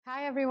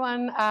Hi,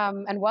 everyone,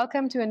 and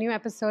welcome to a new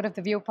episode of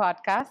the View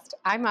podcast.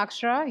 I'm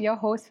Akshara, your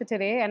host for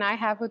today, and I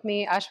have with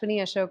me Ashwini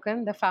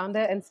Ashokan, the founder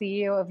and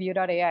CEO of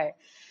View.ai.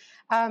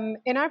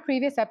 In our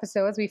previous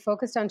episodes, we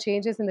focused on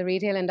changes in the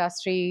retail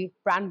industry,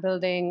 brand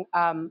building,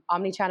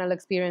 omni-channel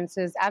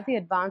experiences, and the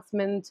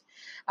advancement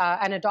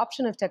and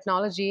adoption of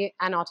technology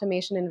and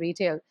automation in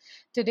retail.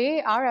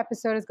 Today, our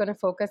episode is going to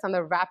focus on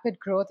the rapid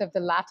growth of the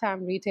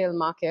LatAm retail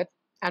market,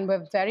 and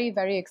we're very,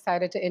 very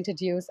excited to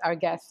introduce our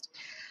guest.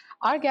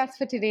 Our guest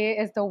for today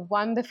is the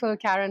wonderful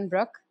Karen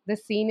Brook, the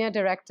Senior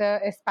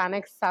Director,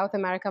 Hispanic South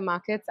America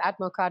Markets at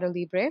Mercado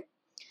Libre.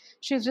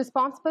 She's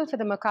responsible for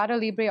the Mercado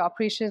Libre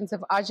operations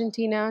of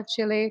Argentina,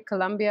 Chile,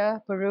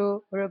 Colombia,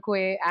 Peru,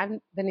 Uruguay,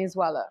 and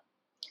Venezuela.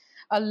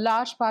 A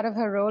large part of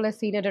her role as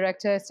Senior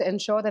Director is to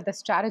ensure that the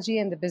strategy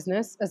and the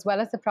business, as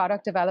well as the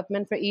product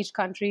development for each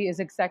country,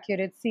 is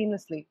executed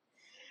seamlessly.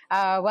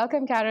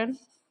 Welcome, Karen.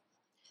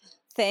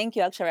 Thank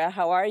you, Akshara.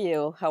 How are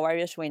you? How are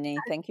you, Shwini?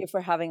 Thank you for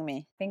having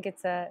me. I think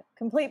it's a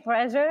complete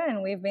pleasure,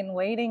 and we've been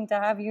waiting to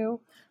have you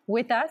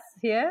with us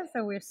here,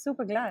 so we're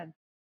super glad.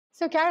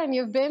 So, Karen,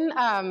 you've been,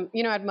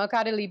 at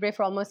Mercado Libre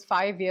for almost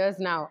 5 years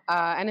now,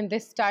 and in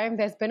this time,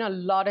 there's been a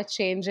lot of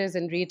changes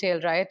in retail,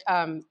 right?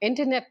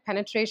 Internet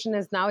penetration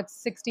is now at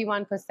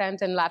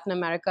 61% in Latin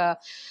America.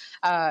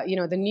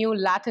 The new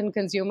Latin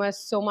consumer is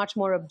so much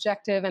more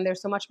objective, and they're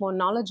so much more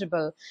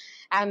knowledgeable.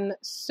 And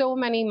so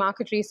many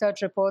market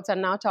research reports are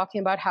now talking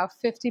about how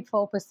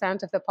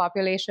 54% of the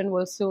population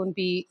will soon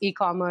be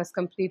e-commerce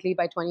completely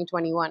by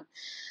 2021.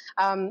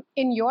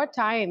 In your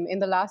time in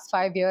the last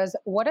 5 years,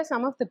 what are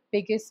some of the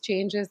biggest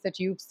changes that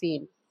you've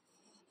seen?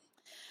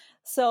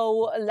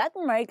 So,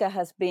 Latin America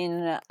has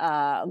been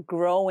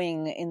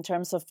growing in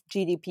terms of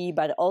GDP,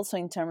 but also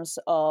in terms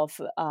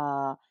of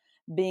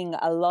being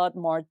a lot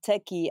more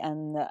techy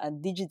and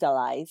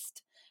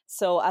digitalized.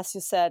 So, as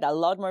you said, a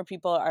lot more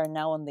people are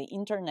now on the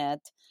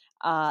internet.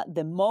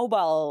 The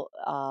mobile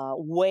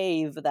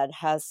wave that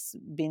has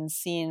been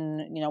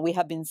seen, we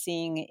have been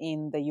seeing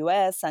in the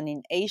US and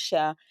in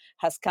Asia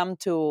has come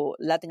to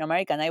Latin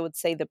America. And I would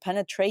say the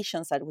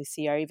penetrations that we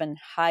see are even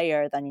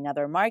higher than in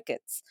other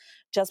markets,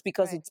 just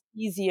because it's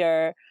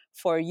easier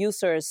for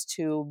users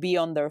to be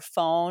on their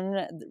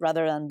phone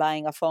rather than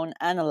buying a phone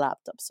and a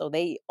laptop. So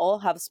they all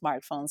have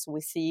smartphones. We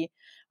see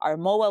our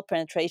mobile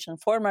penetration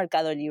for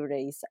Mercado Libre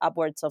is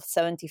upwards of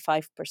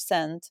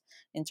 75%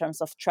 in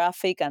terms of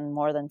traffic and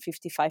more than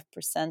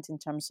 55% in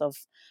terms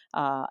of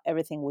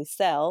everything we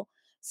sell.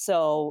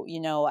 So,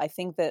 I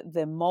think that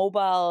the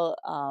mobile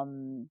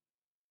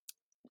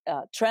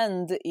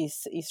trend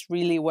is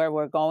really where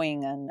we're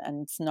going,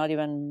 and it's not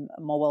even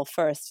mobile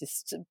first.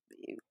 It's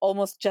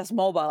almost just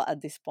mobile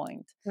at this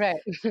point. Right.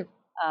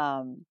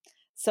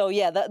 So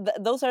yeah,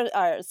 those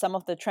are some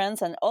of the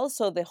trends, and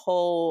also the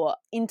whole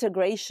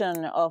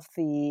integration of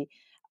the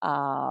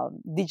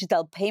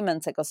digital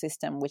payments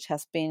ecosystem, which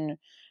has been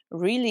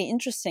really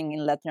interesting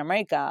in Latin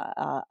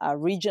America, a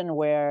region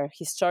where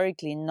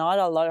historically not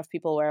a lot of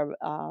people were,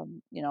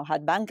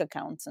 had bank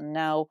accounts, and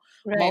now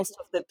most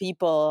of the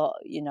people,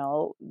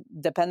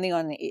 depending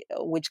on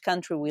which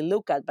country we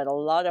look at, but a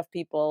lot of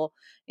people,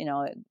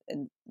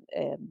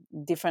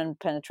 different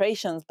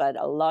penetrations, but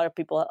a lot of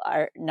people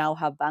are now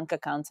have bank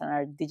accounts and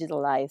are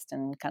digitalized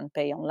and can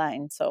pay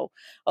online. So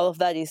all of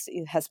that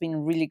it has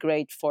been really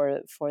great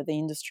for the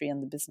industry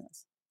and the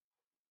business.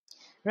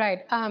 Right.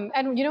 And,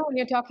 when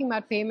you're talking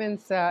about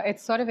payments,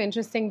 it's sort of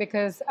interesting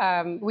because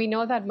we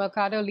know that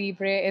Mercado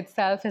Libre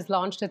itself has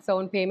launched its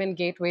own payment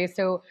gateway.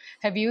 So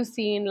have you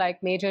seen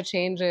like major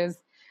changes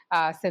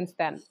since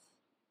then?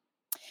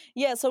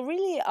 Yeah, so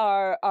really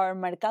our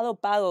Mercado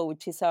Pago,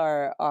 which is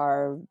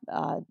our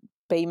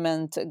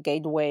payment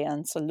gateway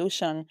and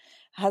solution,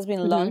 has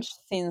been launched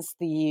since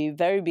the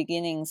very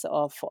beginnings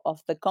of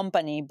the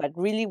company, but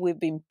really we've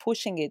been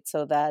pushing it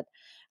so that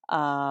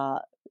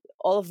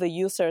all of the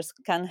users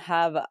can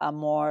have a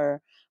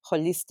more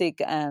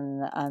holistic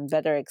and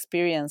better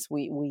experience.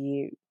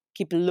 We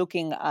keep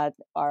looking at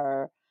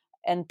our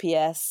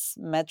NPS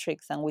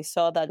metrics, and we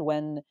saw that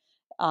when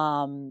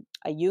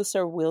a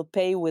user will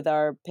pay with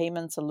our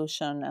payment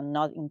solution and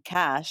not in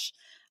cash,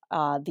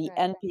 the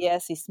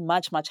NPS is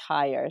much, much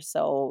higher.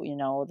 So,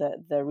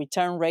 the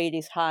return rate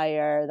is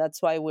higher.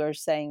 That's why we're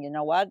saying,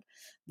 what,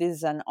 this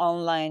is an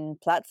online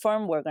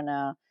platform. We're going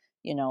to,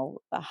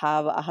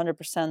 have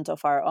 100%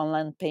 of our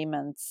online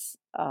payments,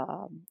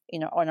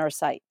 on our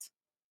site.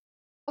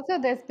 Also,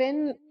 there's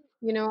been,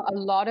 a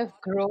lot of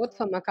growth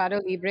for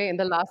Mercado Libre in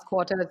the last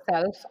quarter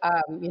itself.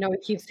 We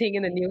keep seeing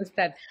in the news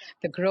that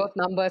the growth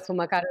numbers for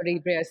Mercado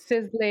Libre are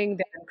sizzling.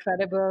 They're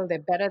incredible. They're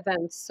better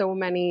than so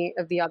many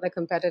of the other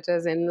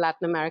competitors in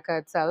Latin America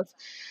itself.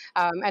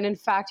 And in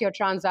fact, your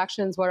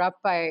transactions were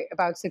up by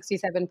about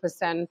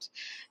 67%.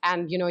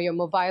 And, your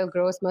mobile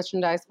gross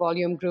merchandise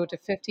volume grew to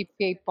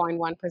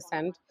 58.1%.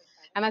 And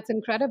that's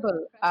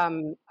incredible.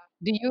 Do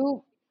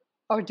you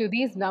or do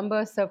these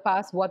numbers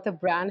surpass what the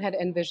brand had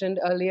envisioned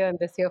earlier in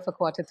this year for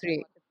quarter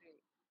three?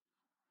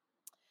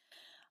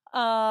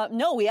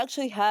 No, we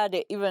actually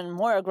had even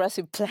more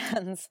aggressive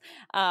plans.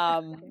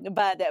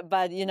 But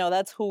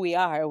that's who we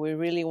are. We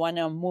really want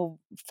to move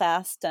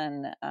fast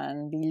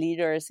and be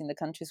leaders in the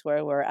countries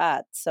where we're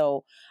at.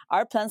 So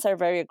our plans are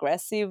very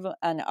aggressive,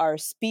 and our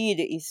speed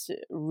is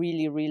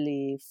really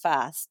really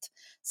fast.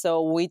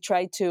 So we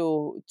try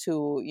to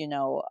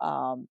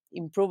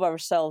improve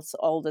ourselves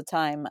all the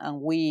time,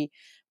 and we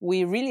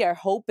really are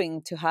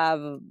hoping to have,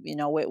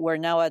 we're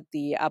now at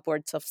the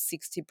upwards of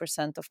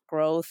 60% of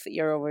growth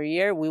year over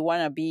year. We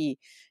want to be,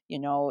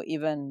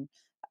 even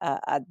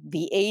at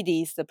the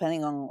 80s,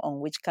 depending on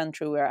which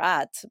country we're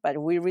at.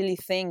 But we really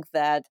think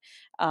that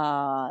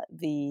our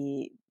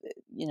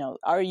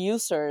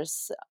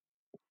users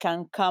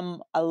can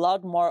come a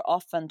lot more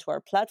often to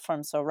our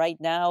platform. So right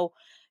now,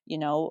 you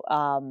know,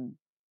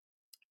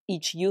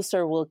 each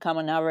user will come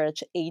on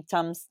average 8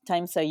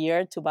 times a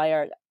year to buy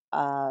our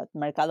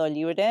Mercado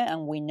Libre,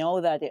 and we know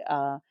that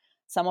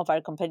some of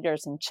our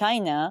competitors in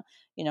China,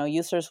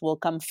 users will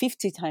come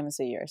 50 times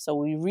a year. So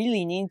we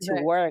really need to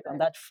Right. work on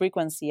that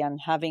frequency and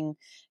having,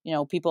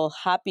 people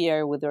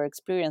happier with their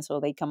experience,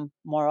 so they come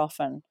more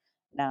often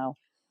now.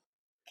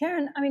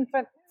 Karen, I mean,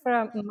 for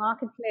a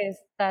marketplace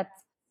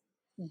that's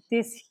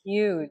this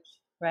huge,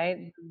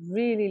 right?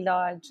 Really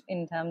large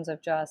in terms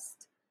of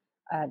just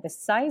the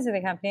size of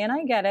the company. And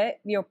I get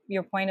it,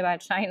 your point about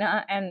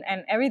China, and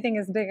everything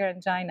is bigger in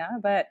China.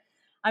 But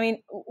I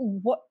mean,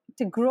 what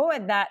to grow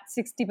at that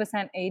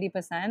 60%,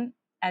 80%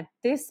 at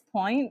this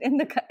point in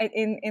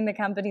in the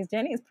company's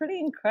journey is pretty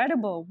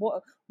incredible.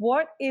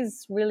 What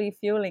is really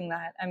fueling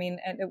that? I mean,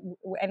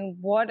 and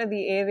what are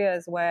the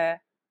areas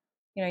where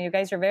you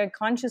guys are very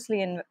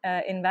consciously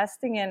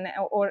investing in,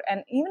 or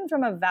and even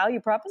from a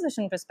value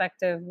proposition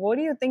perspective, what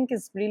do you think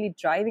is really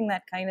driving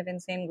that kind of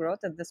insane growth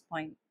at this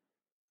point?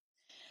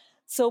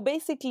 So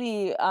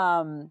basically,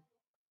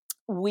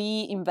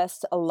 we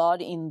invest a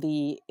lot in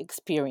the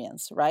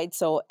experience, right?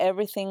 So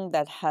everything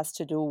that has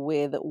to do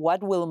with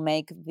what will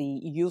make the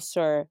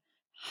user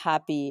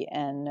happy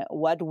and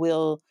what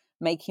will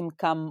make him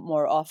come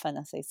more often,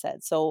 as I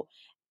said. So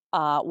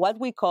what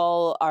we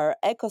call our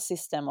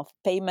ecosystem of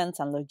payments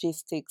and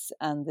logistics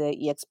and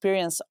the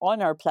experience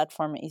on our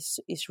platform is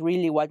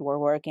really what we're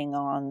working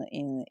on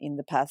in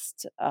the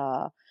past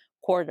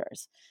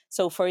quarters.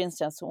 So, for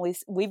instance,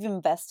 we've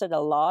invested a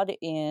lot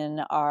in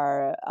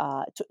our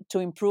to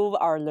improve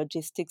our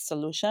logistics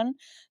solution.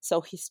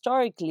 So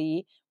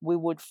historically, we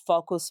would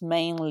focus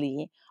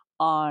mainly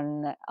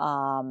on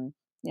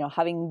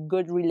having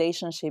good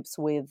relationships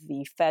with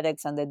the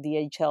FedEx and the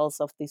DHLs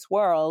of this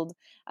world,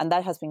 and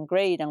that has been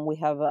great. And we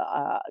have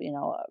a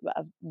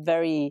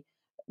very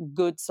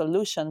good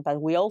solution.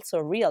 But we also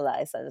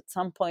realized that at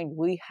some point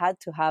we had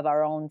to have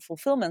our own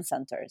fulfillment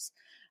centers,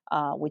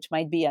 which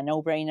might be a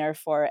no-brainer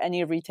for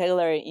any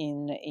retailer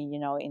in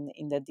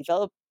the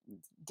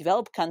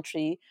developed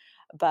country.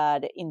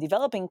 But in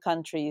developing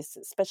countries,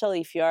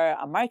 especially if you are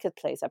a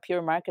marketplace, a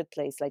pure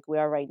marketplace like we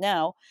are right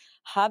now,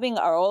 having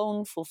our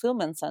own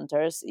fulfillment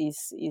centers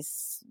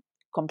is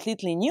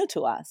completely new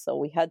to us. So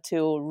we had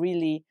to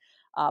really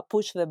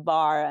push the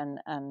bar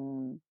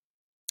and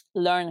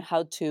learn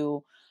how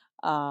to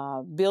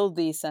build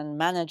these and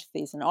manage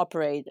these and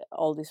operate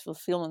all these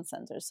fulfillment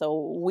centers.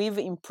 So we've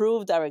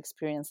improved our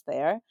experience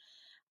there.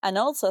 And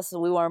also, as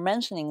we were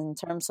mentioning, in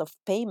terms of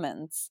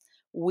payments,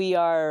 we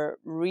are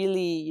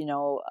really,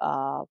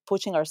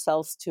 pushing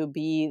ourselves to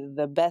be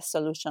the best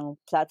solution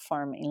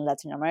platform in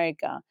Latin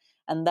America,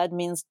 and that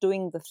means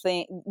doing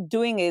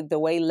it the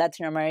way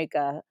Latin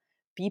America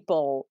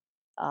people,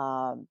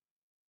 will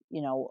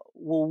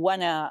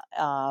wanna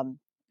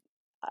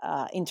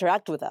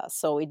interact with us.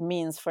 So it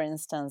means, for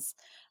instance,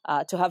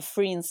 to have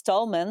free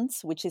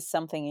installments, which is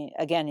something,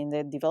 again, in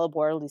the developed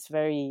world is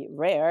very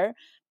rare.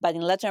 But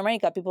in Latin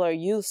America, people are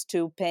used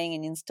to paying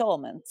in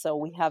installments. So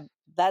we have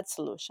that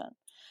solution.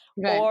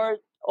 Right.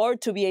 Or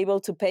to be able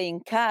to pay in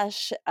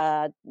cash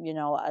at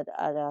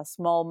a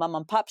small mom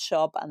and pop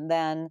shop, and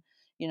then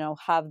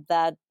have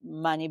that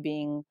money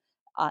being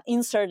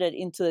inserted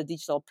into the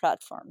digital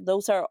platform.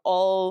 Those are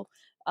all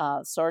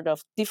sort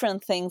of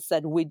different things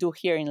that we do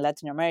here in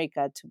Latin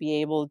America to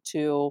be able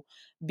to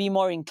be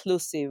more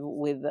inclusive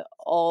with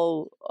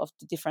all of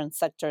the different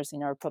sectors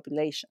in our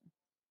population.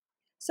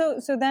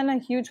 So then a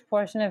huge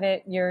portion of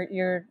it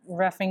you're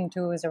referring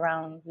to is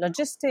around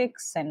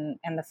logistics and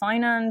the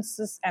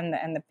finances and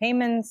the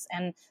payments,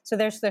 and so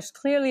there's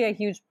clearly a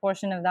huge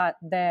portion of that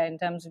there in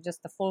terms of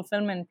just the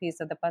fulfillment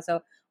piece of the puzzle.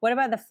 What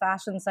about the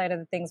fashion side of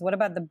the things? What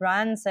about the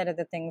brand side of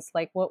the things?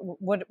 Like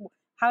what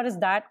how does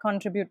that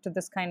contribute to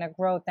this kind of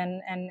growth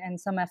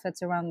and some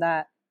efforts around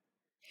that?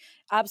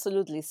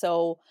 Absolutely.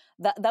 So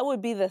that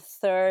would be the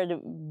third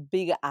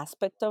big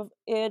aspect of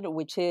it,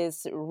 which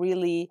is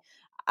really,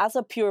 as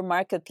a pure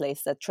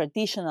marketplace that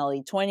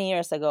traditionally 20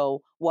 years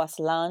ago was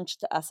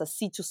launched as a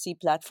C2C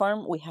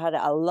platform, we had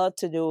a lot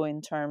to do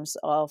in terms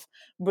of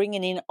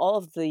bringing in all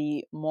of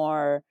the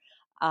more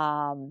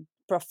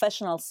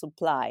professional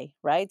supply,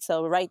 right?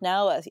 So right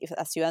now,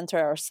 as you enter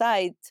our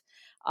site,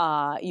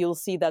 you'll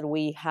see that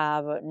we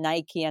have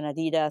Nike and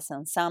Adidas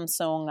and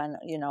Samsung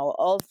and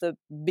all the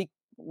big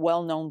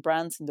well-known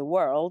brands in the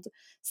world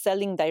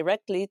selling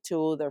directly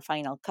to their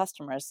final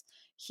customers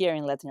here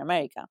in Latin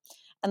America.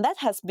 And that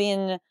has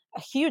been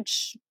a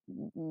huge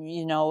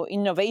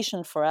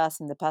innovation for us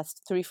in the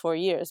past 3-4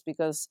 years,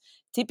 because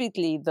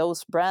typically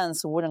those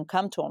brands wouldn't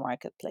come to a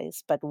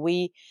marketplace, but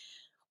we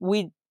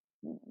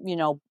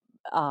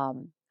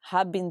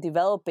have been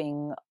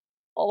developing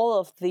all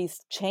of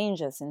these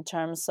changes in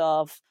terms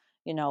of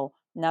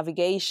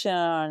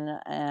navigation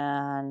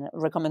and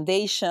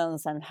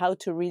recommendations and how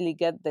to really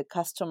get the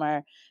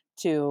customer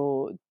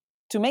to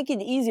make it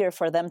easier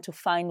for them to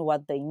find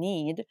what they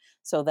need,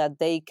 so that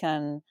they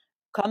can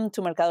come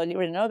to Mercado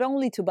Libre not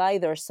only to buy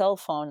their cell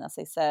phone, as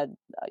I said,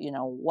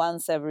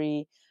 once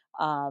every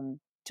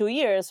 2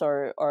 years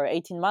or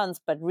 18 months,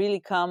 but really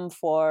come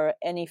for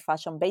any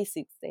fashion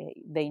basics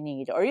they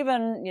need, or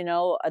even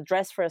a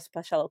dress for a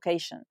special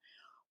occasion.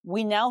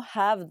 We now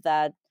have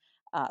that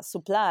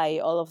supply,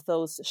 all of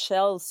those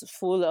shelves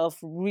full of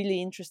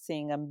really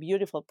interesting and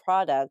beautiful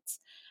products,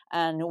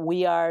 and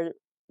we are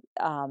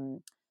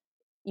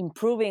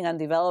improving and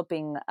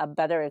developing a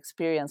better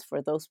experience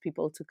for those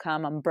people to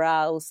come and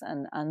browse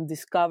and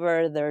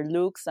discover their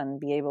looks and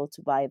be able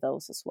to buy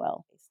those as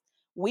well.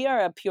 We are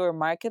a pure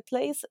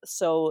marketplace,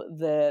 so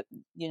the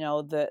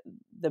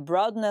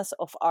broadness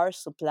of our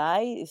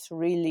supply is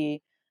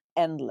really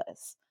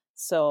endless.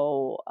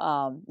 So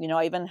I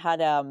even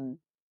had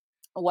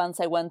once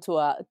I went to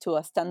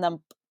a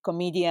stand-up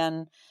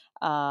comedian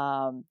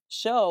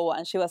show,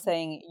 and she was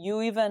saying,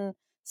 you even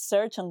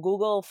search on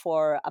Google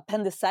for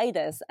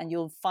appendicitis and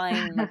you'll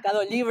find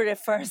Mercado Libre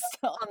first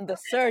on the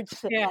search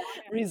Yeah.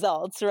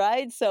 results,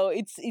 right? So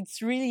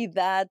it's really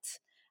that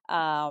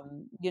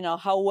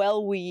how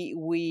well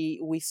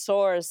we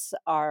source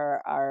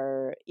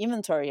our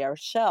inventory, our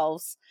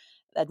shelves,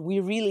 that we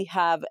really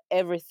have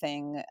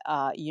everything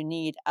you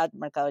need at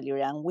Mercado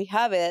Libre, and we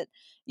have it.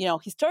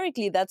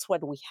 Historically that's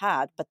what we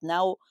had, but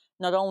now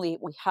not only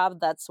we have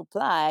that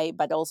supply,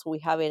 but also we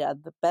have it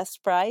at the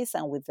best price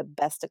and with the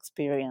best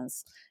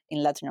experience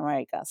in Latin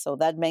America. So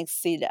that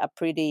makes it a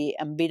pretty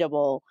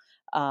unbeatable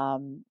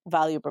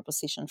value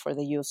proposition for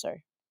the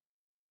user.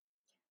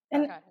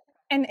 And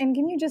and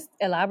can you just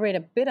elaborate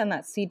a bit on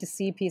that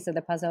C2C piece of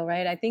the puzzle,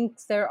 right? I think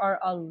there are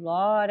a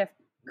lot of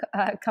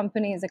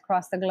companies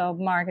across the globe,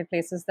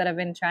 marketplaces that have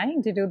been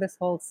trying to do this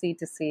whole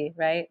C2C,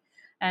 right?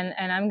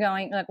 And I'm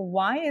going like,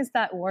 why is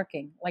that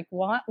working? Like,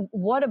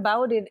 what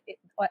about it?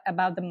 What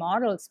about the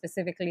model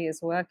specifically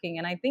is working?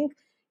 And I think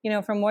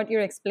from what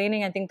you're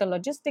explaining, I think the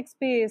logistics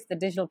piece, the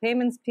digital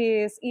payments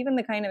piece, even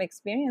the kind of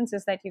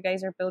experiences that you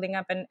guys are building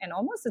up, and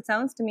almost it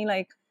sounds to me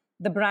like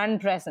the brand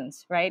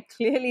presence, right?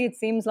 Clearly, it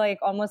seems like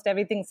almost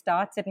everything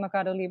starts at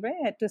Mercado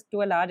Libre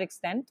to a large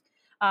extent,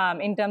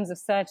 in terms of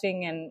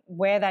searching and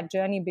where that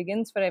journey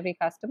begins for every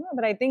customer.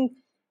 But I think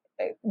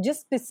just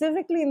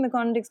specifically in the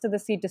context of the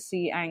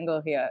C2C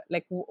angle here,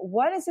 like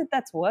what is it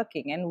that's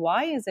working and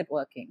why is it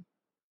working?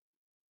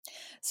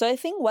 So I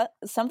think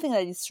something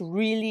that is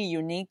really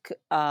unique,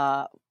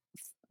 for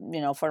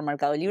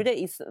Mercado Libre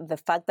is the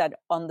fact that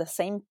on the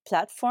same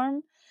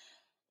platform,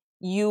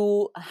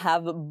 you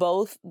have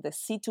both the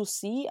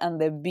C2C and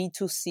the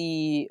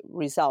B2C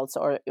results,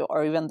 or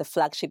even the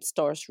flagship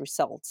stores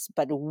results,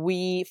 but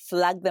we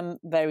flag them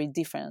very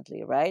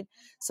differently, right?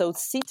 So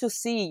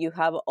C2C, you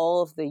have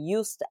all of the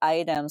used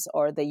items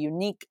or the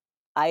unique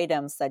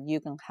items that you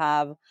can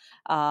have,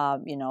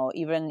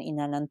 even in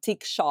an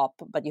antique shop,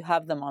 but you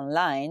have them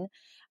online,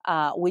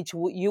 which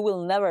you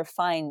will never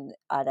find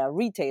at a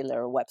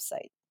retailer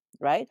website,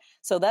 right?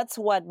 So that's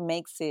what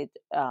makes it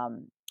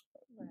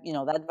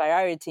that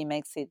variety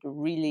makes it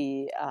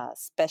really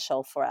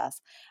special for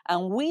us.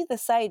 And we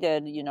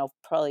decided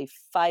probably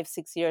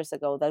 5-6 years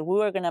ago that we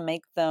were going to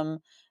make them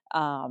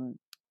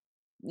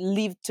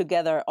live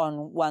together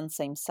on one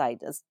same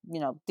site, as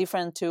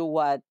different to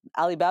what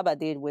Alibaba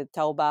did with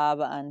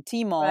Taobao and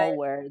Tmall, Right.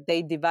 where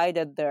they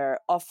divided their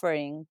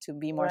offering to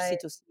be more Right.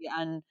 C2C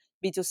and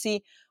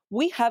B2C.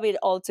 We have it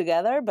all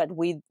together, but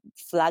we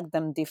flag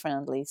them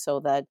differently so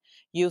that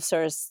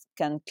users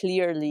can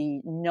clearly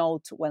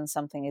note when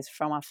something is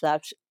from a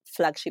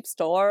flagship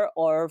store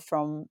or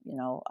from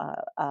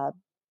a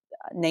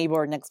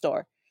neighbor next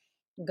door.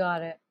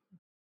 Got it.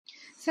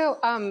 So,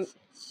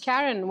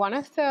 Karen, one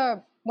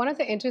of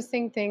the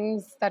interesting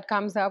things that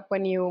comes up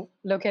when you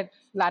look at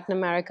Latin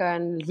America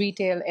and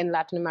retail in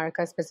Latin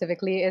America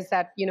specifically is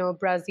that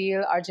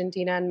Brazil,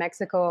 Argentina, and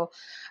Mexico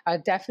are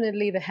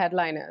definitely the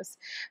headliners.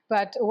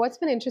 But what's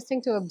been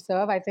interesting to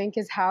observe, I think,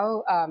 is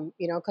how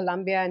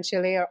Colombia and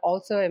Chile are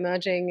also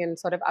emerging and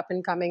sort of up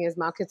and coming as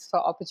markets for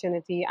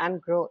opportunity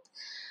and growth.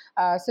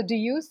 So, do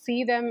you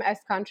see them as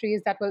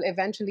countries that will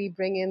eventually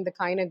bring in the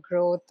kind of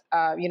growth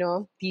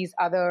these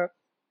other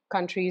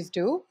countries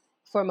do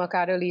for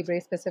Mercado Libre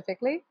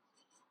specifically?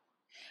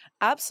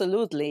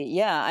 Absolutely.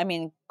 Yeah. I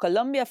mean,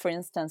 Colombia, for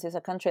instance, is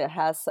a country that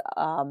has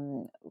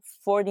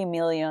 40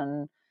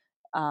 million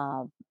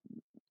uh,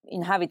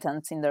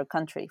 inhabitants in their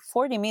country.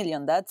 40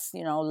 million, that's,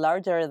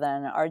 larger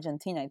than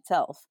Argentina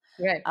itself.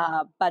 Right.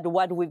 But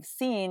what we've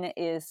seen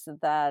is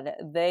that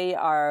they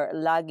are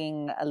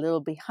lagging a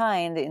little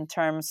behind in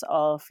terms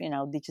of,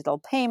 digital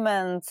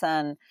payments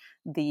and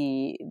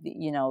the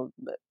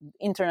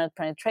internet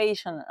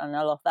penetration and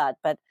all of that.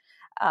 But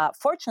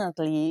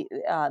fortunately,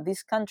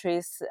 these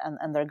countries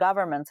and their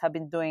governments have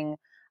been doing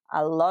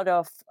a lot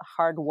of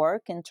hard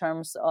work in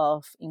terms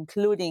of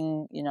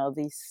including,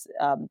 these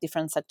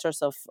different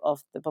sectors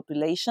of the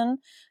population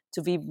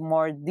to be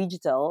more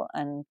digital.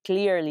 And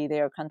clearly,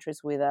 there are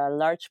countries with a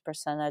large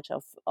percentage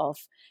of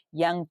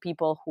young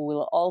people who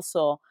will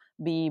also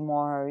be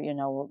more,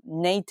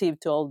 native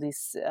to all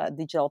these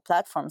digital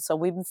platforms. So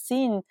we've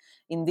seen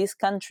in these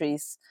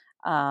countries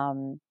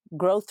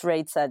growth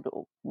rates that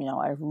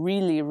are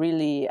really,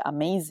 really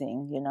amazing.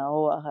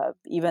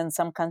 Even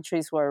some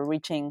countries were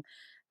reaching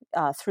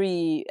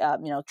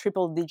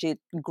triple digit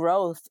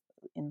growth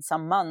in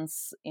some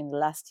months in the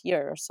last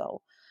year or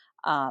so.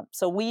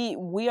 So we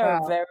are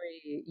Wow.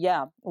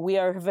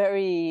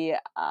 very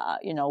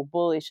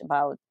bullish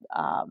about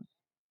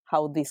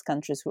how these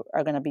countries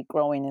are going to be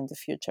growing in the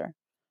future.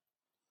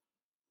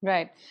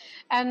 Right.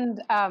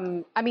 And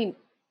I mean,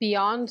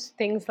 beyond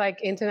things like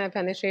internet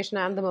penetration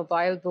and the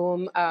mobile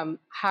boom,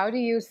 how do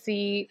you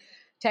see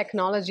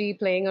technology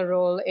playing a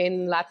role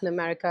in Latin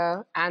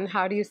America? And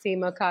how do you see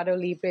Mercado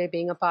Libre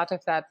being a part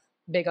of that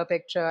bigger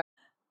picture?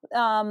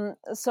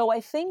 So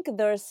I think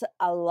there's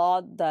a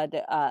lot that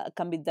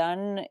can be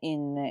done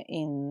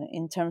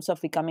in terms of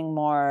becoming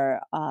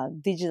more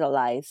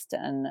digitalized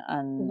and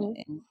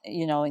Hmm.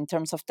 in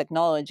terms of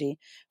technology.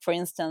 For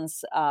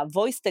instance,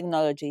 voice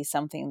technology is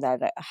something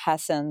that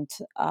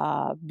hasn't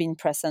been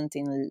present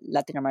in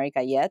Latin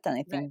America yet, and I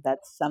Right. think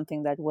that's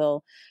something that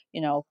will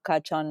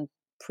catch on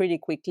pretty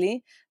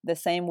quickly. The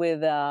same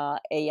with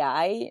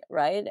AI,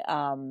 right?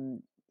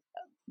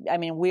 I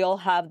mean, we all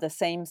have the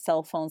same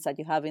cell phones that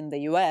you have in the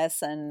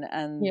US Yeah. and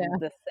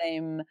the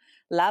same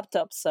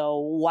laptops. So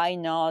why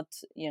not,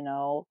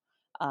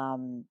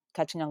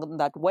 catching on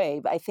that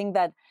wave? I think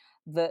that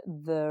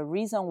the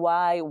reason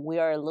why we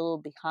are a little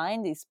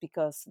behind is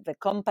because the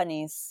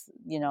companies,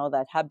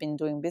 that have been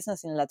doing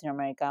business in Latin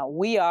America,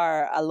 we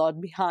are a lot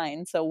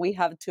behind. So we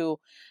have to,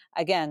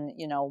 again,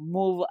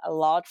 move a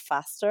lot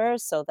faster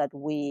so that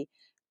we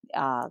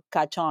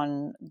catch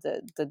on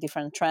the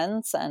different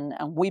trends, and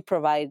we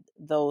provide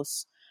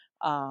those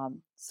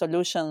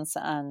solutions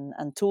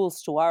and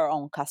tools to our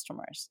own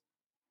customers.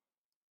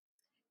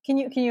 Can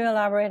you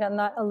elaborate on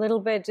that a little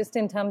bit, just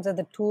in terms of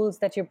the tools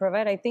that you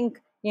provide? I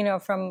think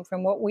from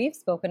what we've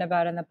spoken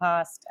about in the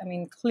past. I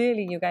mean,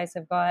 clearly you guys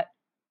have got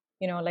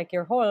like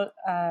your whole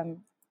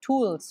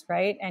tools,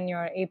 right, and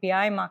your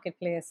API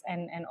marketplace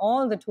and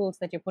all the tools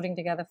that you're putting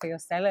together for your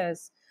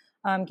sellers.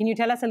 Can you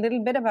tell us a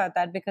little bit about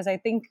that? Because I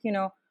think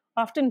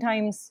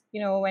oftentimes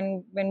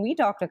when we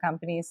talk to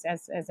companies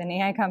as an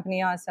AI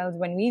company ourselves,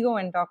 when we go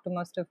and talk to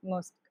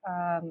most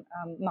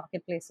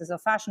marketplaces or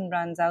fashion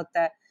brands out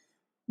there,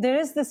 there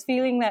is this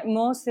feeling that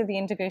most of the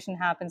integration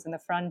happens in the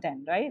front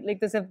end, right? Like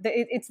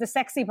it's the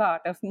sexy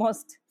part of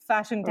most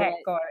fashion tech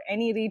Right. or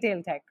any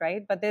retail tech,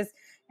 right? But there's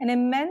an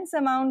immense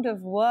amount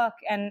of work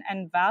and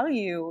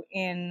value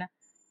in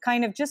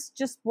kind of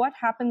just what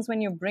happens when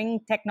you bring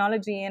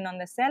technology in on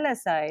the seller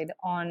side,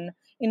 on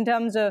in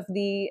terms of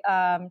the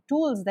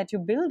tools that you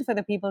build for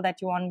the people that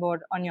you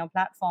onboard on your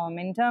platform,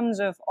 in terms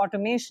of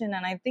automation.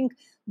 And I think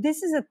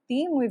this is a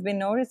theme we've been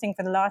noticing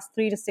for the last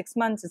 3 to 6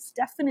 months. It's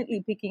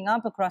definitely picking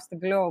up across the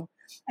globe,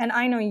 and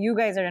I know you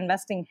guys are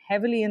investing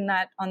heavily in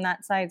that on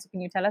that side. So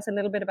can you tell us a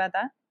little bit about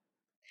that?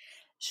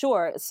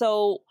 Sure.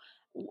 So,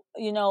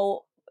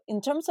 in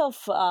terms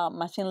of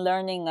machine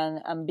learning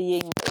and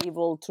being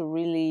able to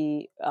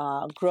really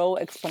grow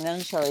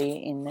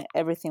exponentially in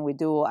everything we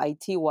do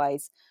IT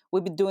wise,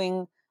 we've been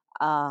doing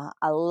a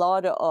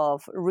lot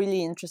of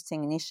really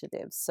interesting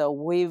initiatives. So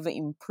we've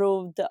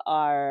improved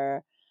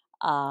our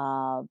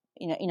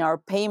in our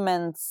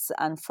payments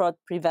and fraud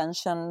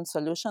prevention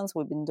solutions.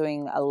 We've been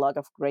doing a lot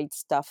of great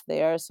stuff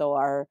there. So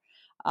our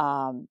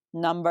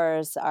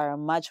numbers are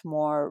much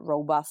more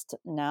robust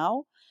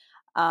now.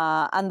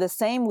 And the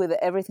same with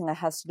everything that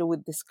has to do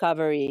with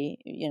discovery,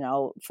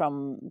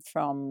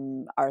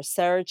 from our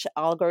search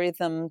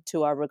algorithm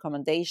to our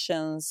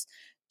recommendations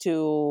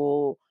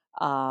to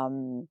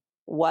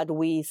what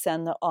we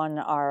send on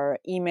our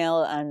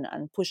email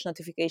and push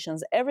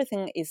notifications.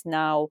 Everything is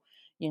now,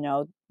 you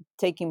know,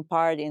 taking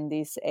part in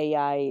this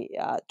AI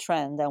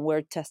trend, and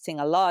we're testing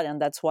a lot,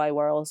 and that's why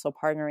we're also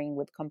partnering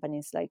with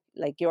companies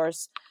like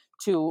yours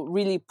to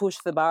really push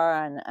the bar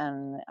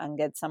and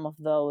get some of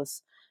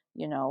those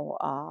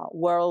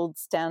world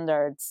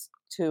standards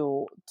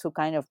to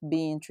kind of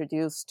be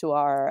introduced to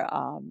our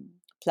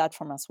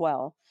platform as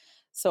well.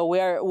 So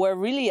we're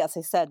really, as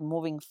I said,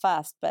 moving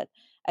fast. But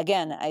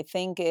again, I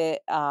think if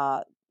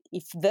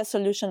the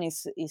solution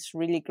is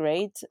really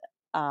great,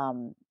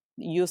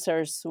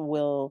 users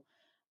will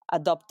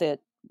adopt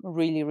it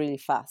really, really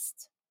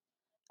fast.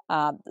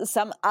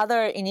 Some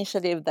other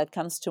initiative that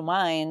comes to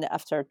mind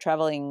after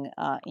traveling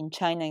in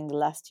China in the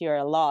last year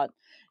a lot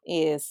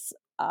is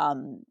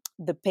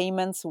the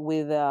payments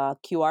with a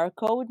QR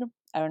code.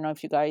 I don't know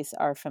if you guys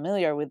are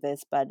familiar with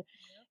this, but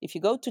if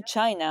you go to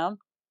China,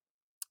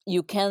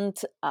 you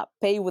can't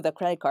pay with a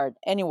credit card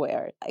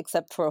anywhere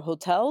except for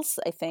hotels.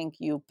 I think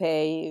you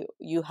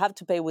have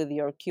to pay with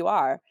your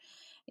QR.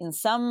 In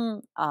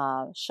some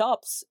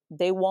shops,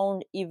 they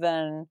won't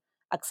even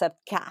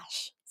accept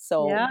cash.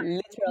 So Yeah.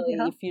 literally,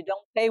 Yeah. if you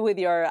don't pay with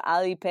your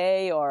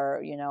Alipay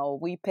or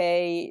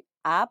WePay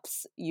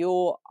apps,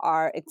 you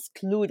are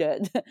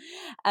excluded.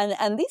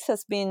 And this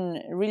has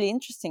been really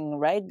interesting,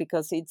 right?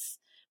 Because it's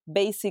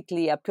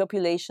basically a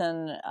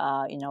population,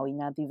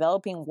 in a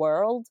developing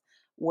world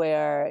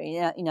where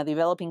in a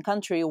developing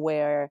country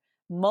where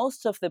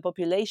most of the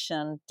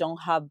population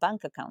don't have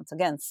bank accounts.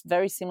 Again, it's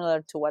very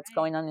similar to what's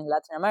going on in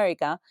Latin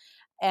America.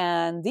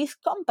 And these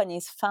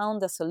companies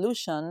found a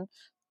solution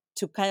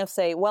to kind of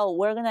say, well,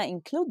 we're going to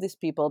include these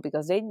people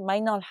because they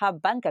might not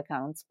have bank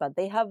accounts, but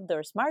they have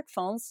their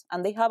smartphones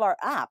and they have our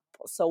app.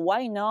 So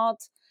why not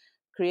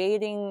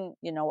creating,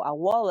 a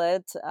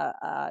wallet,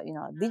 a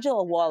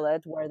digital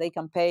wallet where they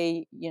can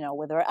pay,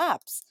 with their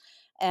apps.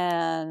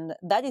 And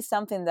that is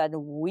something that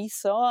we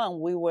saw, and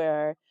we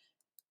were,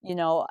 you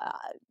know, uh,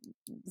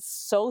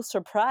 so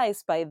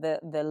surprised by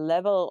the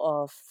level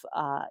of,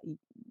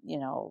 you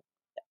know,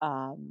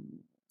 um,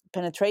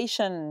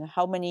 penetration,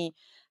 how many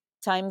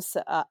times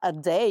a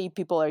day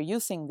people are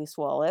using this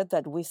wallet,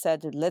 that we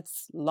said,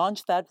 let's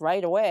launch that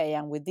right away.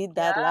 And we did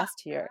that Yeah.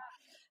 last year.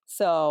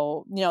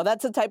 So,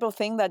 that's a type of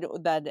thing that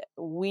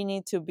we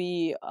need to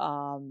be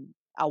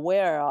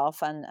aware of,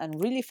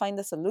 and really find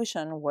a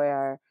solution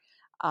where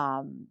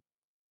um,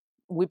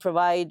 we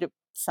provide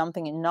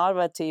something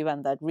innovative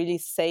and that really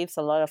saves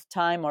a lot of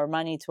time or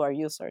money to our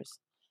users.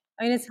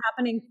 I mean, it's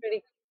happening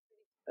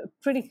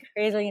pretty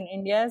crazy in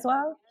India as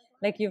well.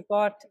 Like you've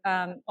got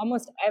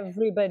almost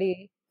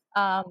everybody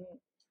um,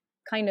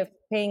 kind of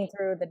paying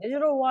through the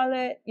digital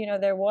wallet.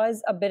 There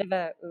was a bit of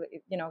a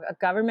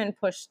government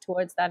push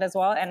towards that as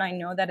well, and I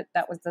know that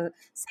that was the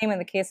same in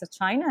the case of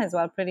China as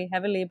well, pretty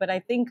heavily. But I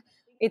think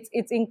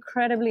it's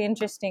incredibly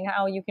interesting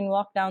how you can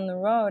walk down the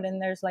road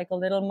and there's like a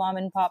little mom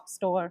and pop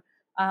store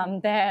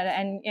there,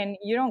 and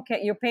you don't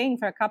get you're paying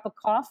for a cup of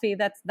coffee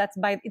that's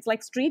by it's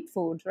like street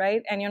food,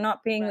 right? And you're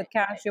not paying with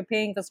cash, you're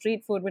paying for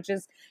street food, which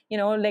is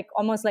like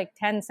almost like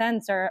 10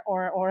 cents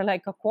or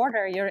like a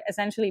quarter. You're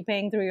essentially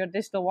paying through your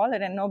digital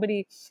wallet, and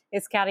nobody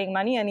is carrying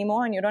money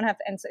anymore, and you don't have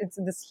to. And so it's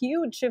this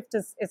huge shift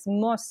is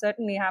most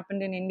certainly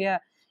happened in India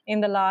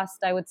in the last,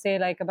 I would say,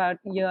 like about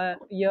year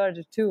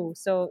to two.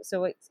 So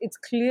it's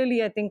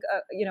clearly, I think,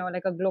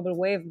 like a global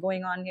wave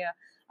going on here,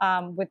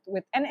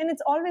 with and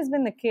it's always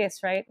been the case,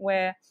 right?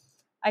 Where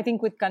I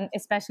think with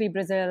especially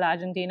Brazil,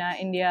 Argentina,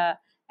 India,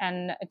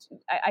 and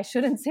I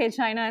shouldn't say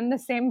China in the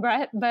same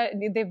breath, but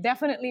they've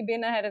definitely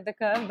been ahead of the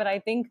curve. But I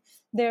think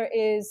there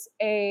is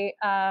a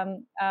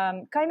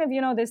kind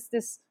of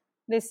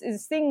this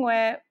is thing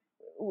where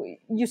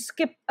you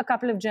skip a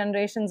couple of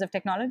generations of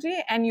technology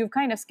and you've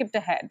kind of skipped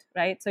ahead,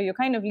 right? So you're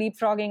kind of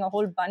leapfrogging a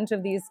whole bunch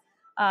of these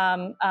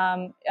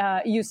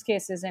use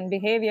cases and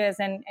behaviors,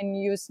 and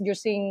you're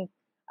seeing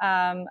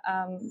um,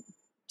 um,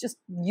 just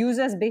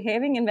users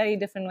behaving in very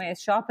different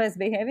ways, shoppers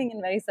behaving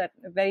in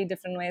very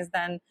different ways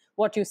than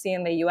what you see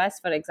in the US,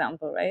 for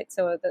example, right?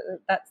 So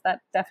that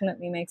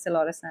definitely makes a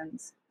lot of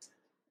sense.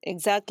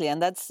 Exactly,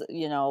 and that's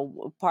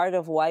part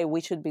of why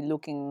we should be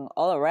looking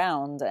all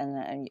around.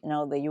 And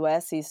the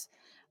U.S. is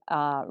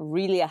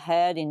really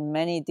ahead in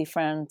many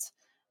different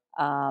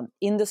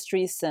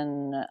industries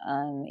and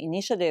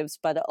initiatives,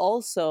 but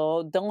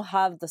also don't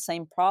have the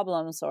same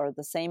problems or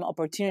the same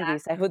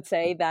opportunities, I would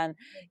say, than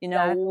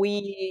Exactly.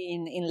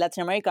 we in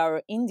Latin America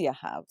or India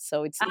have.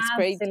 So it's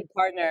great to Absolutely.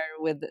 partner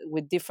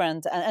with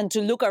different, and to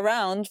look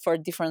around for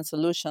different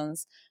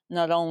solutions,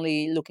 not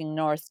only looking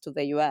north to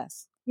the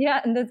US.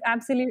 Yeah, and that's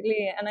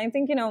absolutely. And I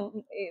think,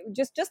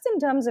 just in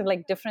terms of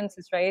like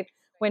differences, right?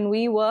 When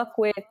we work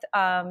with,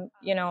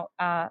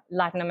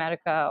 Latin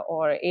America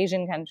or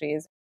Asian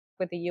countries,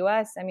 with the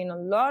US, I mean, a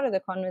lot of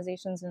the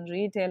conversations in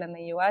retail in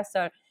the US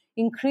are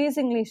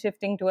increasingly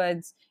shifting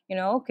towards,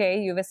 okay,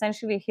 you've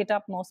essentially hit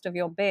up most of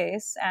your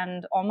base,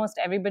 and almost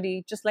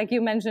everybody, just like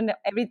you mentioned,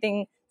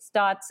 everything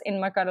starts in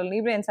Mercado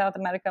Libre in South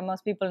America.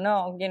 Most people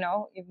know,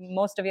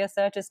 most of your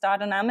searches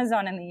start on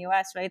Amazon in the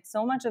US, right?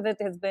 So much of it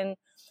has been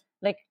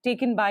like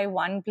taken by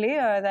one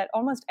player that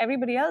almost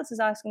everybody else is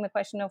asking the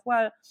question of,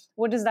 well,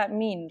 what does that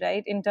mean,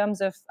 right, in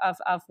terms of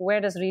where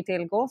does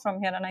retail go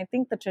from here? And I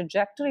think the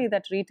trajectory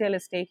that retail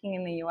is taking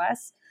in the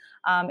US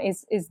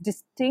is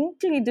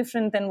distinctly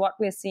different than what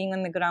we're seeing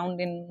on the ground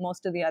in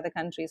most of the other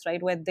countries,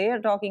 right, where they are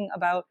talking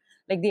about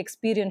like the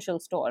experiential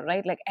store,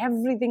 right? Like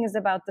everything is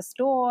about the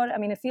store. I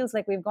mean, it feels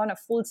like we've gone a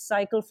full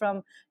cycle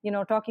from,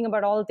 talking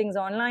about all things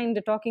online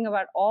to talking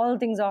about all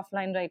things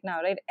offline right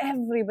now, right?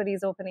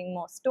 Everybody's opening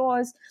more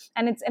stores,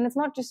 and it's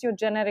not just your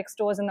generic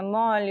stores in the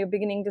mall. You're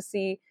beginning to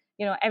see,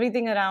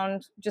 everything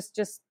around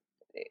just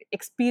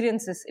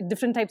experiences,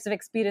 different types of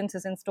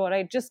experiences in store.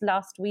 Right, just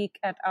last week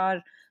at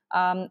our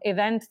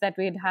event that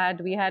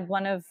we had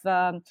one of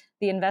the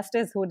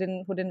investors who'd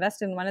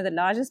invested in one of the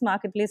largest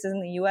marketplaces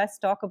in the US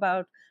talk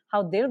about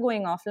how they're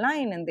going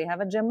offline, and they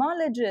have a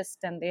gemologist,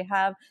 and they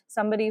have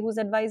somebody who's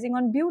advising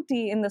on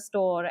beauty in the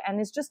store. And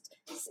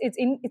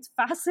it's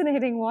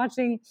fascinating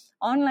watching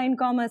online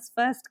commerce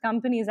first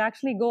companies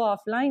actually go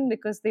offline,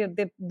 because they're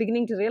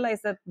beginning to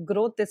realize that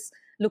growth is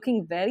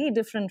looking very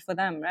different for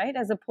them, right?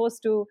 As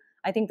opposed to,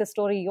 I think, the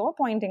story you're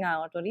pointing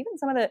out, or even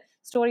some of the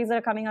stories that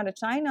are coming out of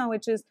China,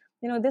 which is,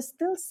 there's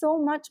still so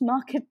much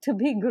market to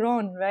be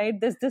grown, right?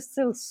 There's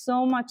still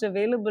so much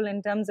available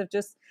in terms of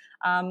just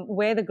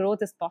where the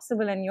growth is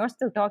possible. And you're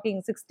still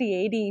talking 60,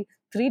 80,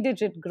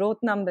 three-digit growth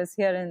numbers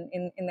here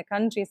in the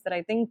countries that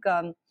I think,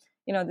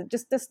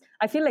 just this,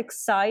 I feel like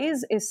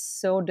size is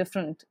so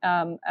different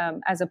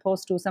as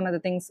opposed to some of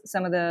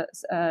the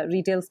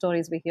retail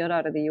stories we hear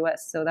out of the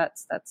US. So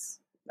that's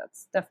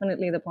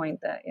definitely the point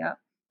there. Yeah.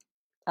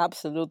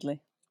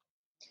 Absolutely.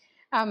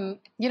 In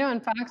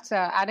fact,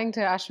 adding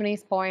to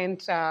Ashwini's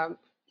point,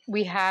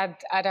 we had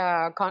at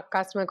a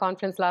customer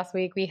conference last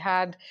week, we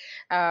had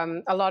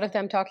a lot of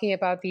them talking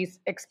about these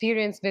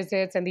experience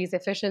visits and these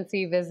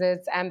efficiency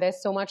visits. And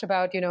there's so much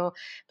about,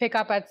 pick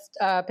up at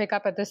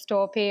the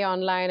store, pay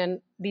online,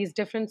 and these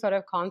different sort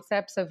of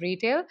concepts of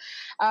retail.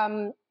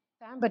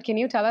 But can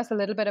you tell us a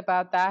little bit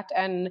about that?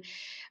 And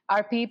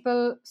are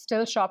people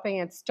still shopping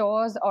at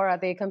stores, or are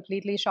they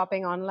completely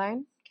shopping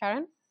online,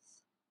 Karen?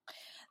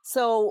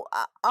 So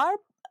our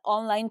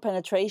online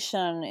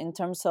penetration in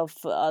terms of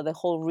the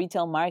whole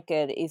retail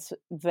market is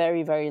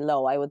very, very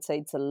low. I would say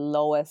it's the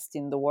lowest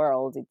in the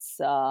world. It's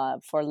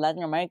for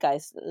Latin America,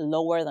 it's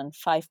lower than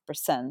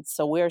 5%.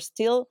 So we're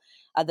still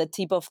at the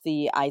tip of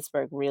the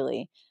iceberg,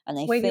 really. And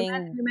I Wait, think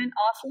you meant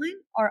offline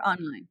or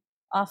online?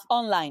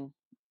 Online.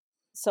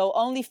 So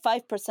only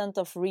 5%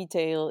 of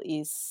retail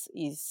is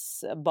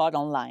bought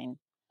online.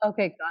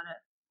 Okay, got it.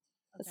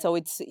 Okay. So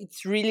it's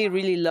really,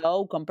 really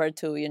low compared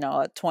to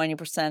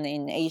 20%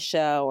 in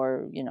Asia,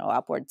 or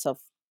upwards of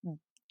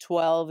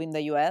 12 in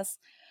the US.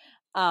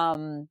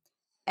 And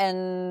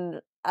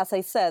as I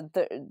said,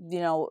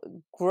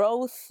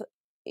 growth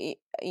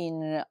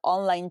in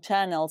online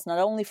channels, not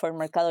only for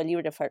Mercado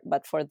Libre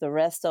but for the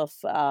rest of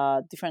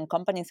different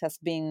companies, has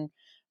been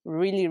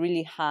really,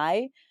 really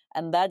high,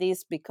 and that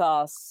is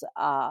because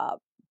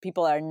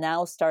people are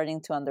now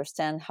starting to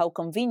understand how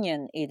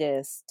convenient it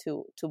is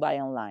to buy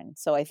online.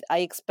 So I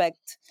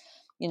expect,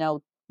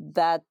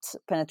 that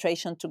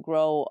penetration to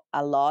grow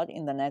a lot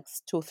in the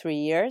next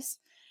 2-3 years.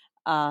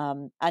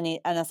 And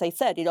as I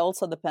said, it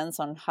also depends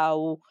on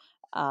how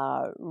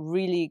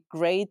really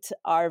great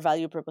our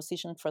value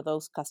proposition for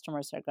those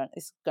customers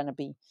is going to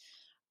be.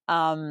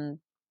 And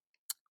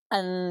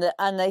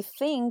I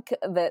think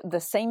that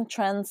the same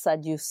trends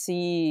that you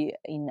see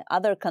in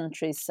other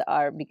countries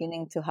are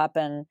beginning to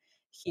happen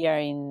here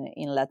in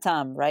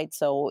LatAm, right?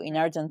 So in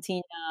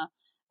Argentina,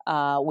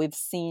 we've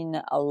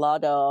seen a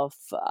lot of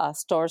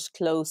stores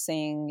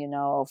closing,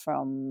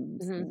 from,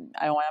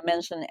 I don't want to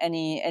mention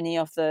any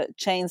of the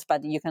chains,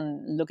 but you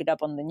can look it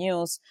up on the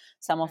news.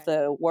 Some of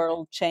the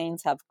world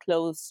chains have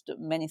closed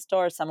many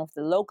stores. Some of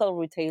the local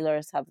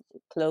retailers have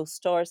closed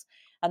stores,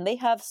 and they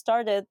have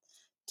started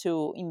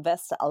to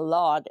invest a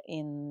lot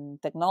in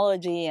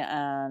technology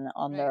and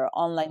on their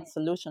online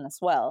solution as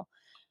well.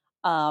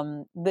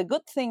 The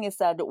good thing is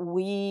that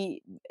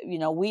we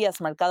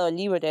as Mercado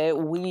Libre,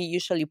 we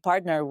usually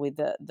partner with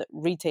the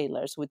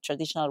retailers, with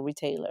traditional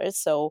retailers.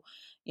 So,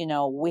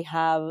 we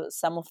have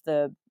some of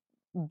the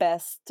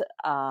best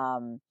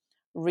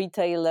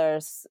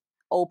retailers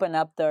open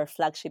up their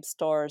flagship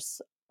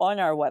stores on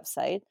our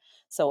website.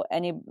 So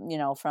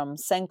from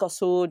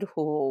Cencosud,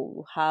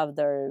 who have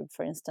their,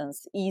 for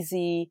instance,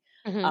 easy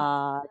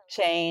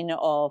chain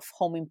of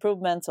home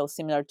improvement, so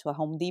similar to a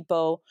Home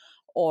Depot,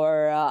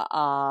 or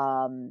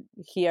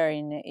here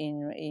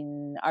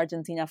in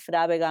Argentina,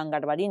 Frávega and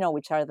Garbarino,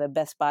 which are the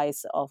Best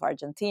Buys of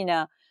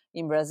Argentina.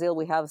 In Brazil,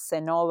 we have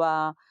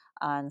Cenova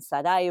and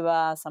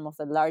Saraiva, some of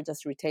the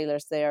largest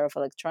retailers there of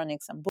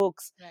electronics and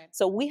books. Right.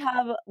 So we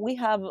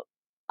have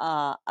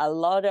a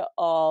lot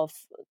of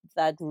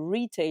that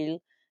retail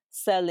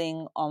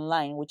selling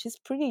online, which is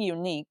pretty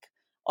unique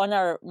on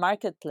our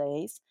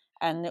marketplace.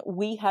 And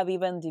we have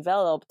even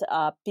developed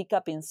a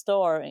pickup in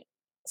store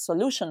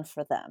solution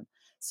for them.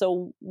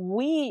 So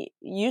we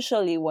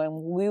usually,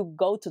 when we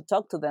go to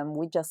talk to them,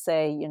 we just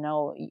say,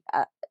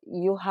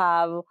 you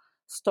have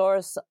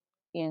stores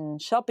in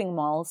shopping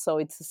malls, so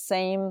it's the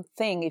same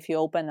thing if you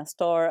open a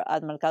store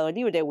at Mercado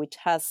Libre, which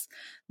has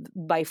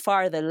by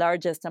far the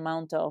largest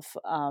amount of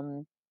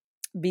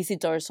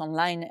visitors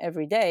online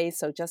every day.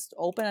 So just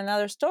open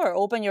another store,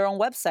 open your own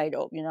website,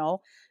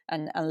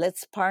 and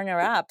let's partner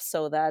up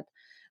so that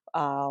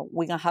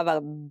we can have a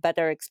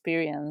better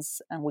experience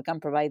and we can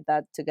provide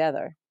that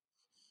together.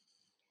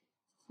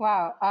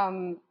 Wow.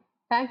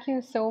 Thank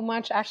you so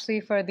much,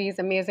 Ashley, for these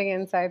amazing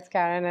insights,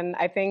 Karen. And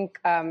I think,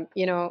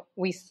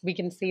 we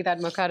can see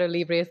that Mercado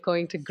Libre is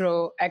going to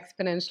grow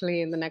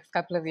exponentially in the next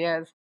couple of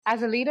years.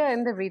 As a leader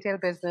in the retail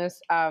business,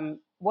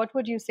 what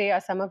would you say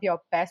are some of your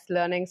best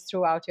learnings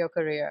throughout your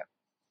career?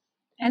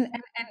 And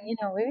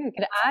maybe we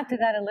could add to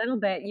that a little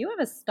bit. You have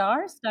a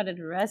star-studded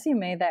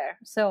resume there.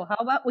 So how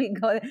about we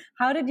go?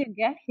 How did you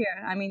get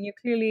here? I mean, you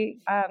clearly.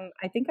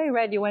 I think I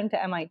read you went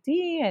to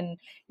MIT, and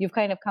you've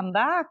kind of come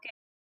back,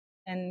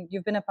 and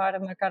you've been a part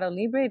of Mercado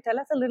Libre. Tell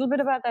us a little bit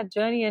about that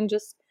journey, and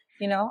just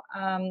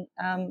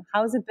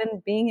how's it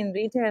been being in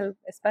retail,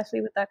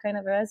 especially with that kind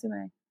of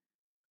resume?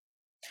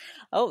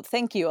 Oh,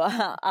 thank you.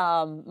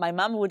 My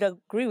mom would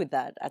agree with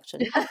that,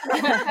 actually.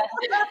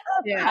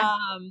 Yeah.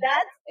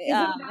 That isn't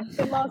Um, that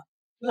the most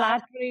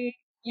flattery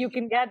you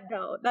can get,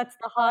 though. That's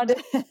the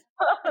hardest.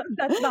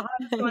 That's the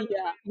hardest one.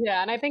 yeah.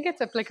 Yeah, and I think it's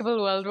applicable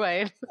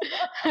worldwide.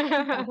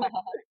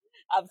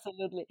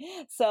 Absolutely.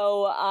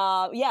 So,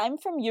 yeah, I'm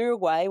from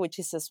Uruguay, which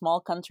is a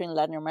small country in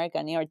Latin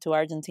America near to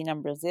Argentina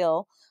and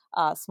Brazil.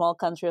 A small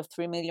country of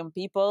 3 million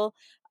people.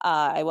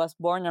 I was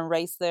born and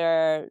raised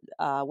there,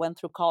 went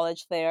through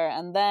college there,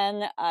 and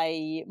then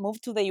I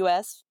moved to the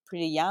US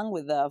pretty young,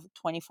 with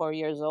 24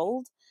 years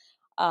old.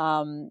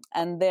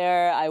 And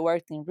there I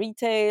worked in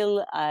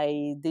retail.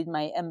 I did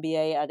my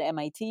MBA at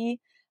MIT.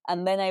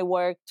 And then I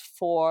worked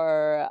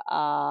for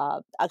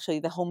actually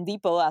the Home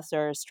Depot as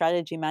their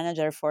strategy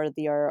manager for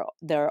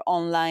their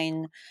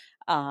online,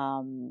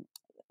 um,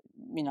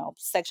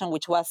 section,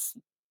 which was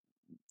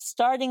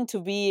starting to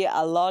be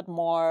a lot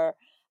more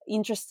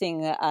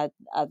interesting at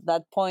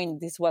that point.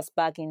 This was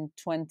back in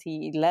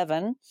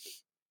 2011.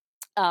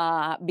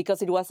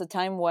 Because it was a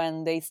time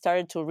when they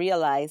started to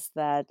realize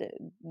that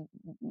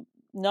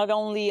not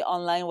only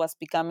online was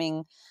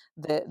becoming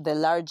the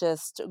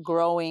largest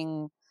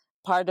growing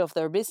part of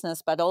their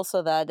business, but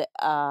also that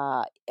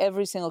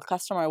every single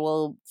customer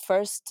will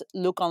first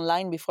look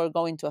online before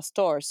going to a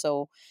store.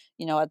 So,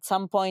 at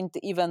some point,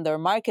 even their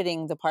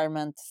marketing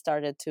department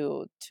started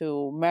to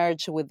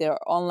merge with their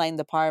online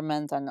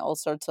department, and all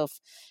sorts of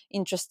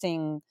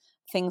interesting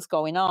things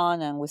going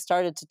on. And we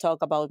started to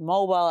talk about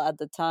mobile at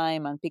the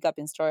time, and pick up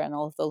in store, and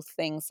all of those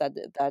things that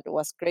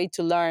was great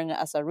to learn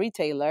as a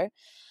retailer.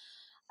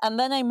 And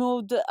then I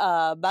moved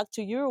back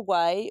to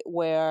Uruguay,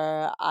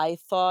 where I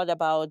thought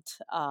about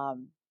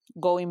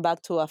going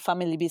back to a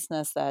family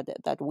business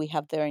that we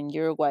have there in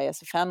Uruguay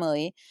as a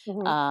family.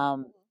 Mhm.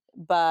 Um,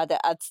 but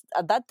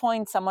at that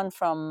point, someone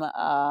from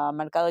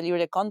Mercado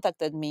Libre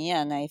contacted me,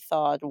 and I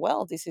thought,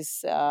 well, this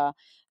is a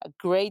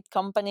great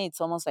company.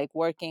 It's almost like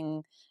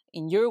working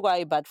in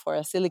Uruguay, but for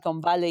a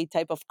Silicon Valley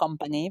type of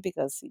company,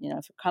 because if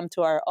you come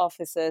to our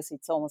offices,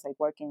 it's almost like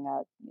working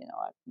at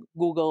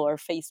Google or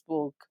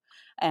Facebook,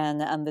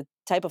 and the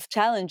type of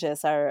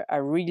challenges are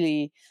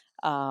really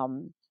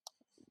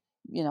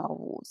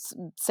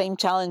same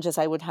challenges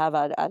I would have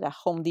at a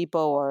Home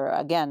Depot, or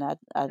again at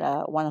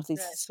one of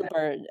these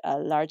super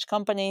large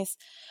companies.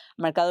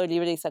 Mercado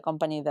Libre is a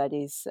company that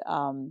is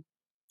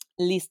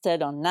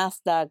listed on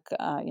NASDAQ,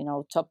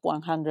 top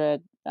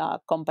 100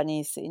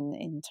 companies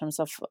in terms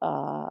of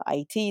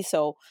IT.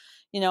 So,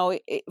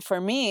 for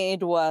me,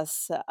 it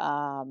was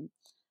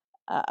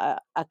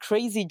a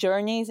crazy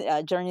journey,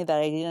 a journey that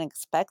I didn't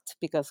expect,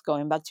 because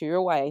going back to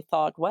Uruguay, I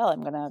thought, well,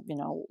 I'm gonna,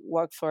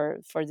 work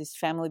for this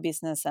family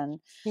business,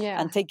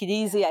 Yeah. and take it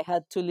easy. I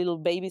had two little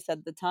babies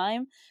at the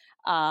time.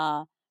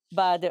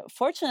 But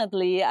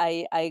fortunately,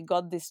 I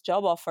got this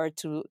job offer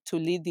to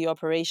lead the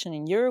operation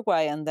in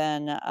Uruguay, and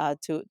then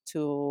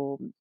to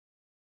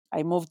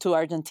I moved to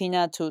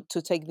Argentina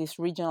to take this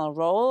regional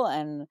role,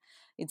 and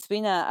it's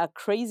been a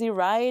crazy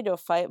ride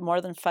of more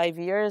than 5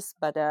 years,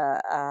 but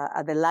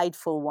a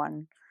delightful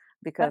one,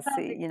 That because sounds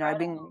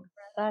incredible.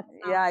 That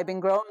sounds. I've been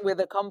growing with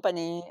the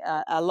company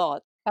a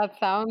lot. That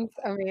sounds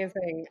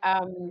amazing.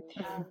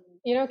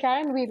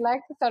 Karen, we'd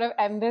like to sort of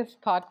end this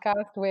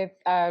podcast with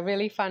a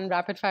really fun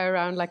rapid fire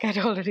round, like I'd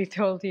already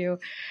told you.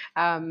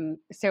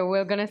 So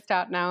we're going to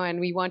start now, and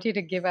we want you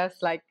to give us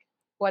like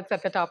what's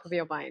at the top of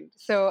your mind.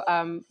 So,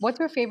 what's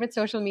your favorite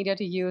social media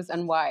to use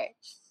and why?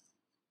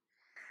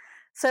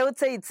 So I would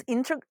say it's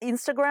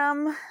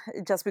Instagram,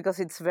 just because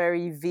it's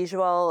very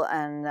visual,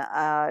 and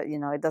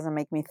it doesn't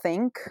make me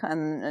think.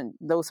 And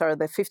those are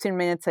the 15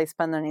 minutes I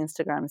spend on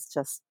Instagram. It's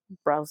just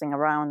browsing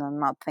around and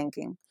not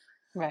thinking.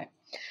 Right.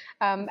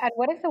 And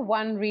what is the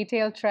one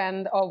retail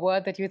trend or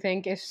word that you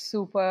think is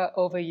super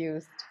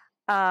overused?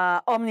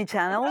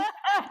 Omnichannel.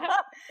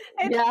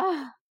 It's,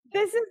 Yeah.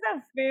 this is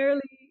a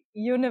fairly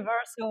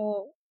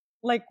universal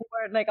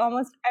word. Like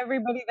almost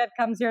everybody that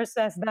comes here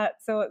says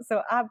that. So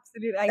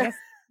absolutely, I guess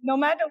no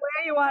matter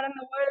where you are in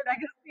the world, I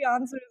guess the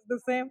answer is the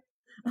same.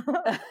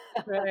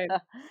 Right.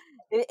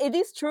 It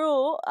is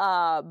true,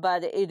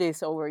 but it is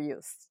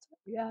overused.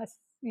 Yes,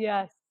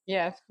 yes.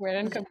 Yes, we're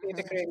in complete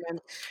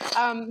agreement.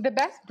 The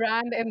best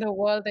brand in the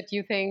world that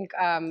you think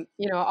all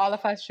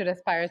of us should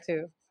aspire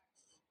to.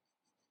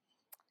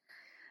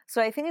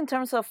 So I think in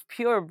terms of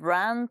pure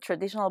brand,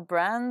 traditional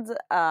brand,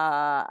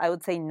 I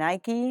would say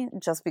Nike,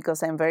 just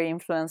because I'm very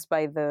influenced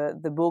by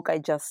the book I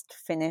just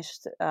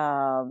finished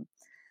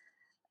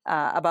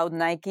about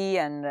Nike,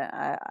 and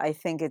I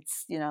think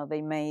it's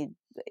they made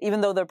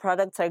even though their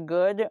products are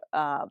good,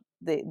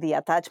 the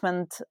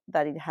attachment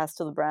that it has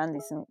to the brand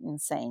is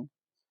insane.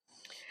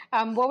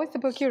 What was the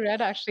book you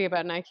read actually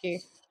about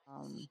Nike?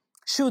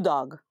 Shoe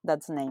Dog,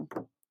 that's the name,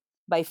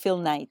 by Phil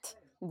Knight.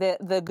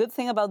 The good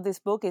thing about this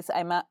book is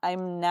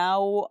I'm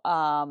now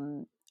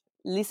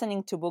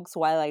listening to books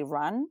while I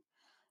run.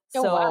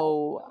 Oh, So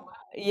wow.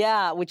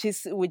 yeah, which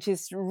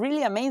is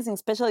really amazing,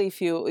 especially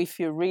if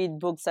you read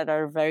books that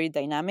are very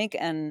dynamic,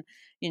 and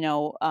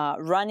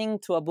running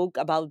to a book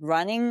about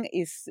running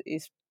is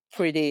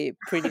pretty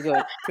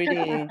good,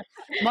 pretty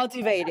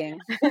motivating.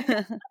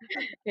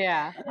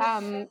 Yeah.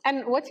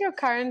 And what's your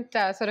current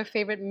sort of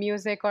favorite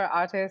music or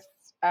artist,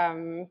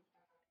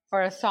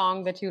 or a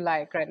song that you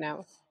like right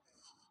now?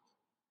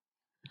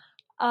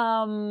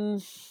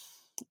 Um,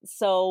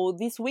 so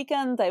this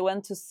weekend I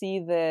went to see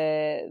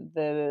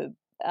the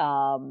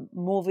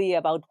movie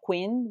about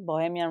Queen,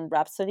 Bohemian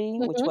Rhapsody,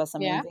 which was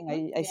Yeah.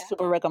 amazing. I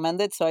super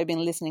recommend it. So I've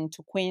been listening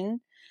to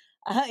Queen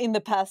in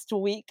the past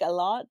week a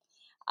lot.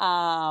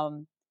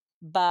 Um,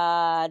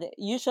 but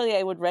usually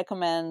I would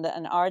recommend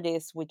an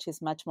artist which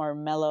is much more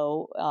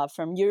mellow,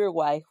 from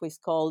Uruguay, who is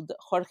called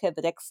Jorge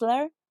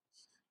Drexler.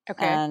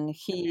 Okay. And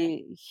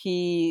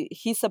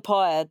he's a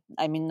poet.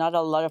 I mean, not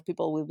a lot of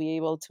people will be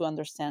able to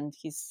understand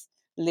his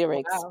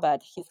lyrics, Wow.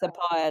 but he's a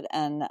poet,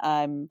 and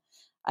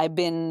I've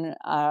been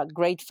a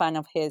great fan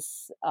of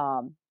his,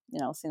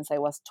 since I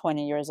was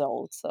 20 years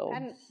old. So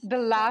And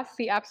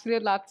the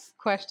absolute last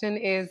question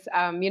is,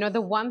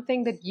 the one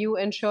thing that you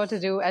ensure to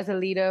do as a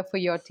leader for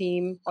your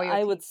team or your I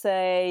team. would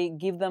say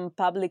give them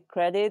public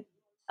credit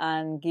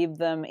and give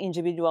them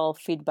individual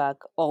feedback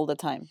all the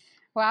time.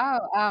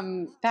 Wow.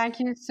 Thank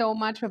you so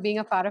much for being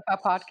a part of our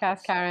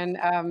podcast, Karen.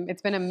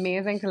 It's been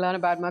amazing to learn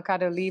about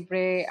Mercado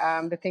Libre,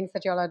 the things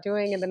that y'all are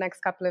doing in the next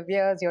couple of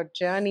years, your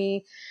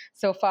journey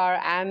so far,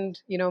 and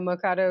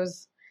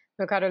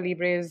Mercado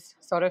Libre's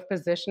sort of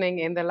positioning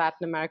in the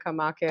Latin America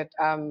market.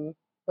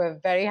 We're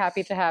very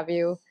happy to have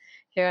you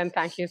here, and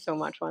thank you so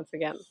much once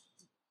again.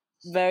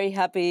 Very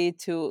happy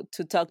to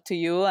talk to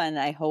you, and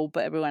I hope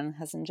everyone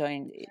has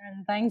enjoyed it.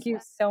 And thank you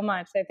so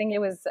much. I think it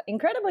was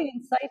incredibly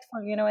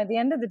insightful. At the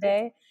end of the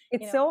day,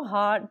 it's so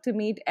hard to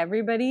meet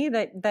everybody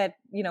that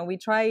we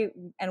try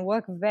and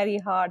work very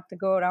hard to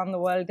go around the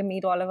world to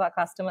meet all of our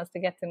customers to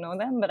get to know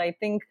them. But I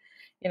think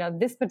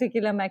this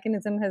particular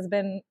mechanism has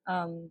been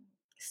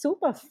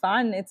super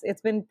fun.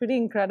 It's been pretty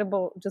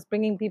incredible just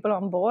bringing people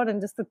on board and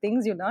just the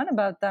things you learn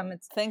about them.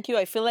 It's Thank you.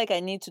 I feel like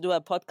I need to do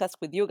a podcast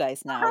with you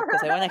guys now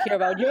because I want to hear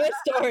about your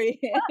story.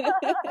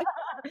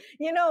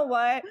 You know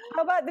what?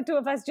 How about the two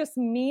of us just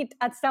meet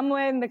at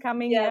somewhere in the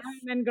coming year Yes.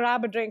 and then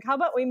grab a drink? How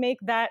about we make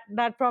that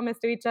promise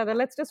to each other?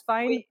 Let's just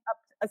find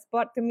a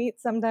spot to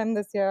meet sometime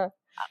this year.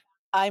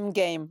 I'm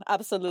game.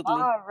 Absolutely.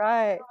 All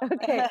right.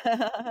 Okay.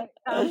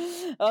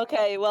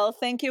 Okay. Well,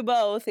 thank you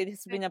both. It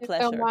has been Thank a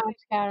you so pleasure. much,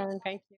 Karen. Thank you.